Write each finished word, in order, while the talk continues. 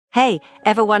Hey,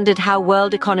 ever wondered how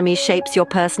world economy shapes your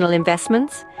personal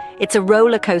investments? It's a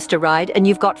roller coaster ride and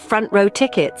you've got front row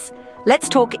tickets. Let's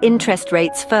talk interest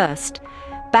rates first.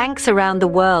 Banks around the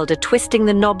world are twisting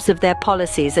the knobs of their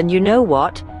policies, and you know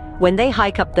what? When they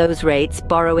hike up those rates,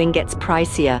 borrowing gets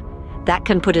pricier. That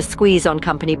can put a squeeze on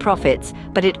company profits,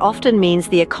 but it often means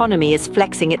the economy is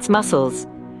flexing its muscles.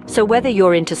 So whether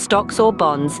you're into stocks or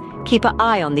bonds, keep an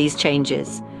eye on these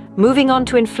changes. Moving on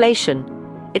to inflation.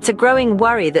 It's a growing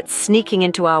worry that's sneaking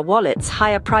into our wallets.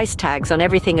 Higher price tags on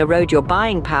everything erode your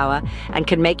buying power and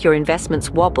can make your investments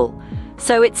wobble.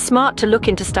 So it's smart to look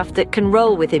into stuff that can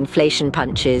roll with inflation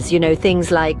punches,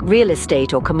 things like real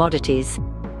estate or commodities.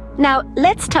 Now,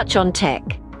 let's touch on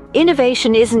tech.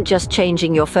 Innovation isn't just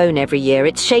changing your phone every year,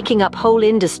 it's shaking up whole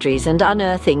industries and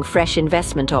unearthing fresh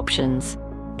investment options.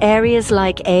 Areas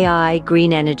like AI,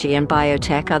 green energy, and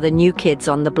biotech are the new kids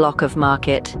on the block of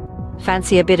market.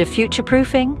 Fancy a bit of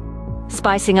future-proofing?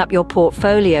 Spicing up your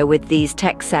portfolio with these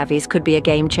tech savvies could be a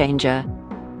game changer.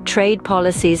 Trade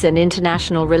policies and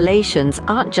international relations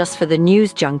aren't just for the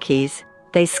news junkies.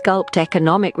 They sculpt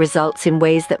economic results in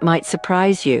ways that might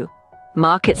surprise you.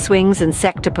 Market swings and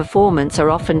sector performance are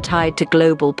often tied to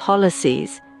global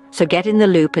policies, so get in the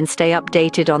loop and stay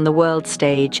updated on the world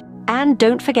stage. And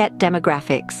don't forget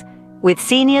demographics. With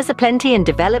seniors aplenty in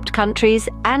developed countries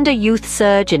and a youth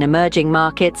surge in emerging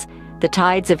markets, the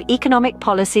tides of economic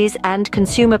policies and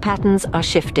consumer patterns are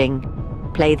shifting.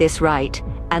 Play this right,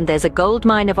 and there's a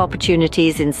goldmine of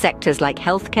opportunities in sectors like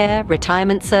healthcare,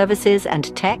 retirement services,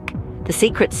 and tech. The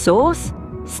secret sauce?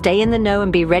 Stay in the know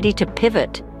and be ready to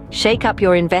pivot. Shake up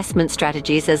your investment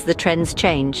strategies as the trends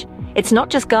change. It's not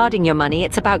just guarding your money,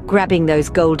 it's about grabbing those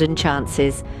golden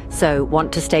chances. So,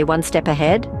 want to stay one step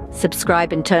ahead?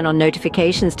 Subscribe and turn on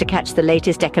notifications to catch the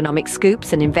latest economic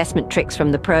scoops and investment tricks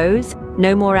from the pros.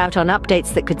 No more out on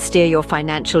updates that could steer your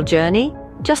financial journey?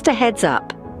 Just a heads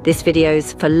up, this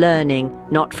video's for learning,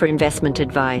 not for investment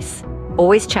advice.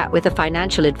 Always chat with a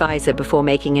financial advisor before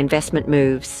making investment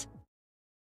moves.